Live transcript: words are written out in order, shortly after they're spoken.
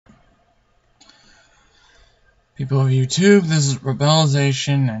People of YouTube, this is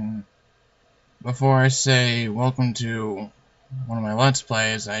Rebelization, and before I say welcome to one of my Let's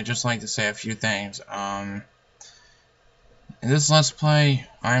Plays, I'd just like to say a few things. In this Let's Play,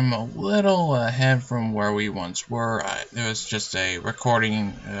 I'm a little ahead from where we once were. There was just a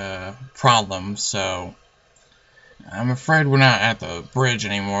recording problem, so I'm afraid we're not at the bridge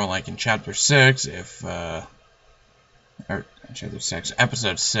anymore like in Chapter 6, or Chapter 6,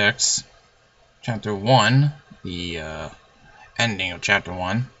 Episode 6, Chapter 1, the ending of Chapter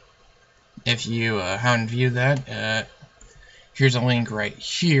 1. If you haven't viewed that, here's a link right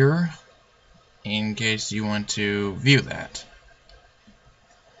here in case you want to view that.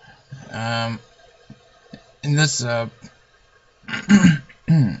 In this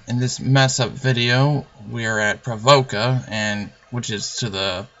in this mess up video, we are at Pravoka, which is to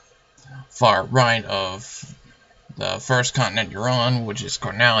the far right of the first continent you're on, which is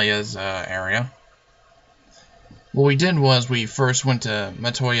Cornelia's area. What we did was we first went to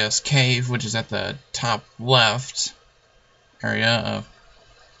Matoya's cave, which is at the top left area of.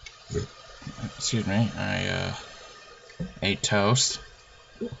 Excuse me, I ate toast.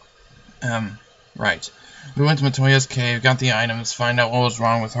 Right. We went to Matoya's cave, got the items, find out what was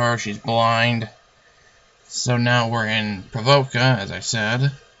wrong with her. She's blind. So now we're in Pravoka, as I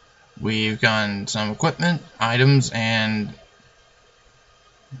said. We've gotten some equipment, items, and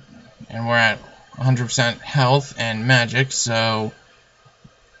we're at 100% health and magic, so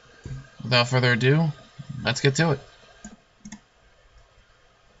without further ado, let's get to it.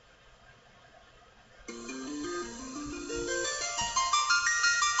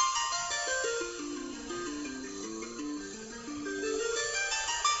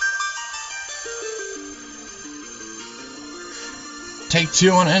 Take 2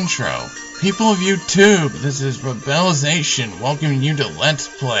 on intro. People of YouTube, this is Rebelization, welcoming you to Let's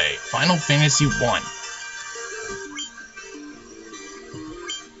Play Final Fantasy 1.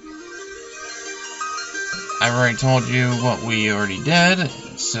 I've already told you what we already did,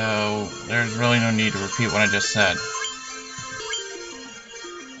 so there's really no need to repeat what I just said.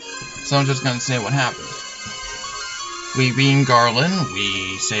 So I'm just gonna say what happened. We beat Garland,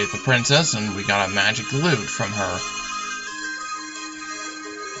 we saved the princess, and we got a magic loot from her.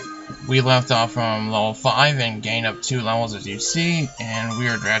 We left off from level 5 and gained up 2 levels, as you see, and we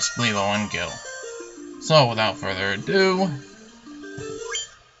are drastically low on gil. So, without further ado,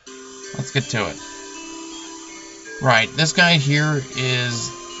 let's get to it. Right, this guy here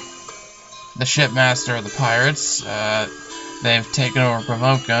is the shipmaster of the pirates. They've taken over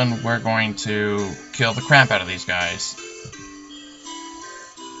Pravoka, and we're going to kill the crap out of these guys.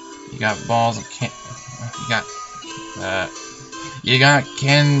 You got balls of You got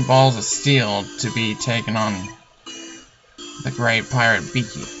cannonballs of steel to be taken on the great pirate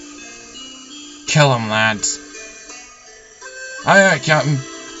Beaky. Kill them, lads. Aye, aye, Captain.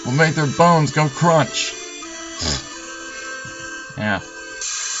 We'll make their bones go crunch. Yeah.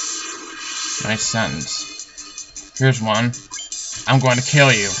 Nice sentence. Here's one. I'm going to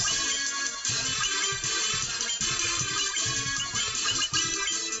kill you.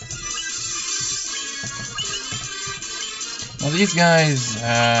 Well, these guys,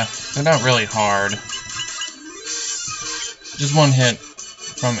 they're not really hard. Just one hit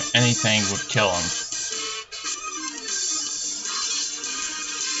from anything would kill them.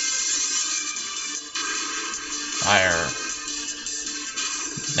 Fire.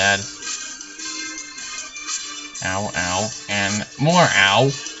 Dead. Ow, ow, and more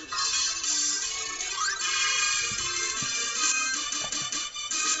ow.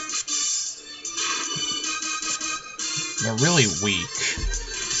 They're really weak.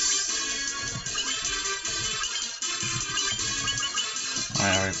 I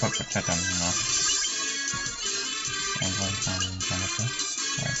already put protect on him now.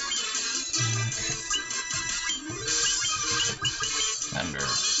 Right. Thunder.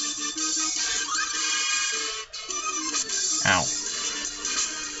 Ow.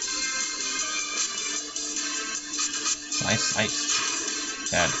 Slice, slice.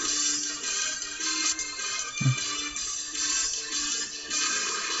 Dead.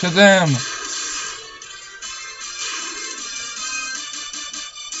 Shazam!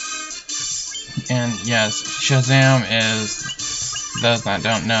 And yes, Shazam is, those that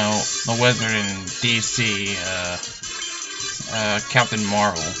don't know, the wizard in DC, Captain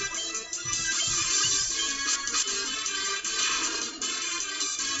Marvel.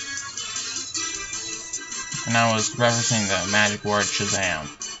 And I was referencing the magic word Shazam.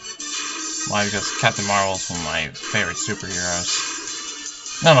 Why? Because Captain Marvel is one of my favorite superheroes.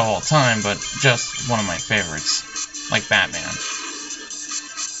 Not of all time, but just one of my favorites. Like Batman.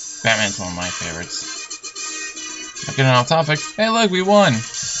 Batman's one of my favorites. Getting off topic. Hey, look, we won! Let's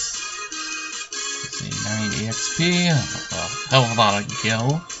see, 90 XP, a hell of a lot of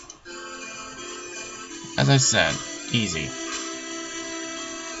gil. As I said, easy.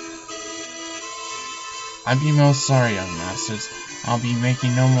 I'd be most sorry, young masters. I'll be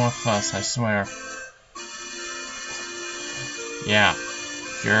making no more fuss, I swear. Yeah,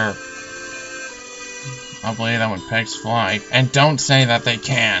 sure. I'll believe that when pegs fly. And don't say that they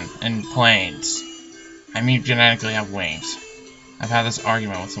can in planes. I mean, genetically have wings. I've had this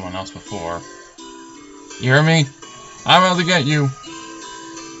argument with someone else before. You hear me? I'm out to get you.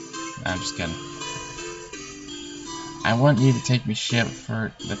 I'm just kidding. I want you to take me ship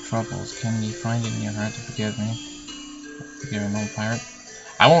for the troubles. Can you find it in your heart to forgive me? Forgive an old pirate?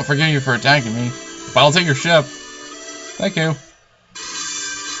 I won't forgive you for attacking me, but I'll take your ship. Thank you.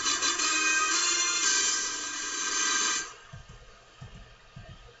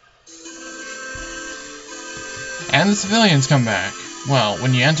 And the civilians come back. Well,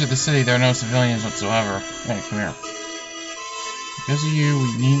 when you enter the city, there are no civilians whatsoever. Hey, come here. Because of you,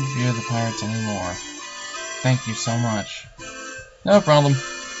 we needn't fear the pirates anymore. Thank you so much. No problem.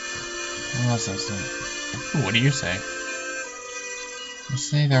 What do you say? You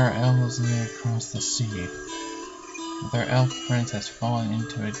say there are elves near across the sea. Their elf prince has fallen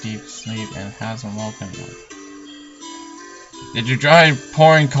into a deep sleep and hasn't woken up. Did you try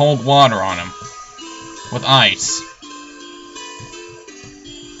pouring cold water on him? With ice.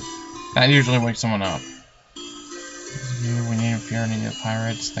 That usually wakes someone up. We need to fear any of the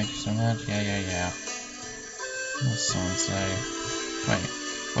pirates. Thank you so much. Yeah. What does someone say? Wait,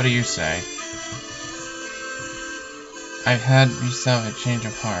 what do you say? I've had myself a change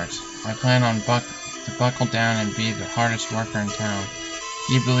of heart. I plan on to buckle down and be the hardest worker in town.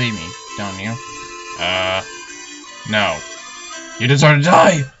 You believe me, don't you? No. You deserve to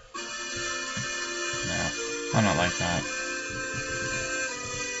die! No, I'm not like that.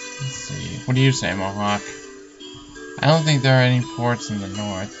 Let's see. What do you say, Mohawk? I don't think there are any ports in the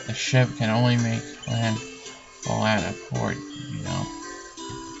north. A ship can only make landfall at a port, you know.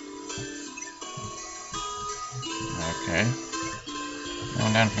 Okay.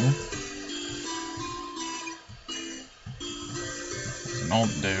 Going down here. There's an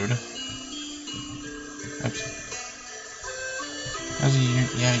old dude. Oops. How's he?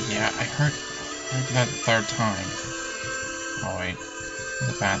 Yeah. I heard that the third time. Oh wait.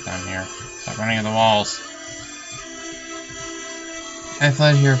 There's a path down here. Stop running at the walls. I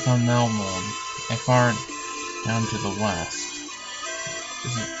fled here from Melmold, a far down to the west.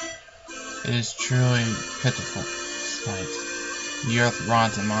 It is truly pitiful sight. The earth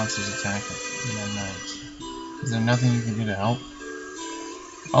rots and monsters attack in the night. Is there nothing you can do to help?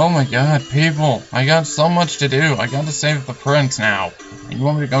 Oh my god, people! I got so much to do. I got to save the prince now. And you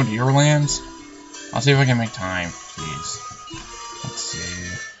want me to go to your lands? I'll see if I can make time. Jeez. Let's see.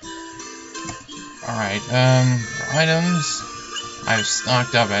 Alright, for items, I've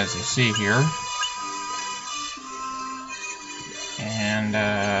stocked up as you see here. And,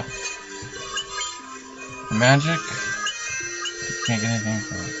 for magic, can't get anything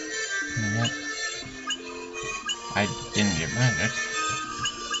for it. I didn't get magic.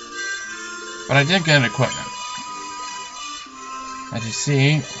 But I did get equipment. As you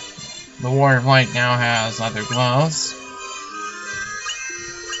see, the Warrior of Light now has leather gloves.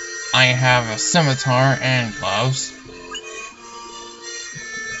 I have a scimitar and gloves.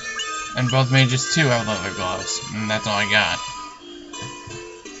 And both mages too have leather gloves. And that's all I got.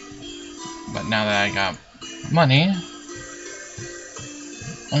 But now that I got money,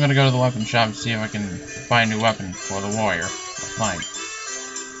 I'm gonna go to the weapon shop and see if I can buy a new weapon for the Warrior of Light.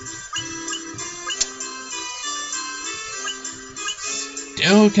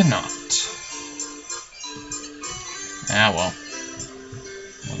 Still cannot. Ah well.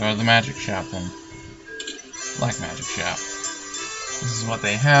 We'll go to the magic shop then. Black magic shop. This is what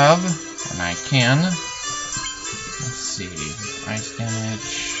they have, and I can. Let's see. Ice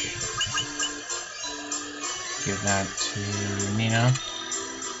damage. Give that to Nina.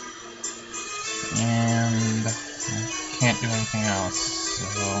 And I can't do anything else,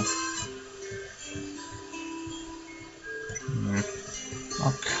 so.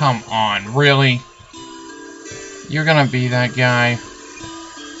 Oh, come on, really? You're gonna be that guy?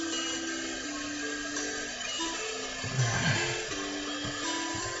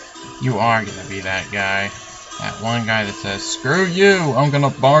 You are gonna be that guy. That one guy that says, screw you, I'm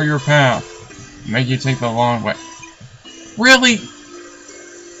gonna bar your path. Make you take the long way. Really?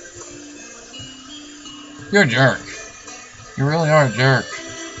 You're a jerk. You really are a jerk.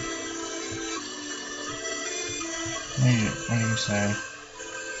 What do you say?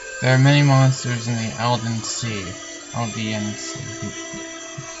 There are many monsters in the Elden Sea. I'll be in.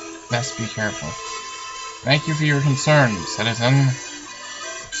 Best be careful. Thank you for your concern, citizen.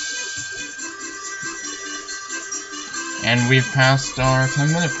 And we've passed our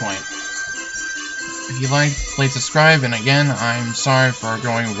 10-minute point. If you like, please subscribe, and again, I'm sorry for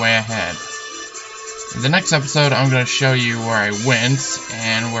going way ahead. In the next episode, I'm going to show you where I went,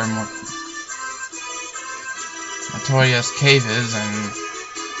 and where Matoya's cave is, and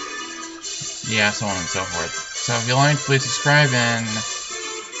yeah, so on and so forth. So if you like, please subscribe, and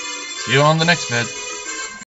see you on the next vid.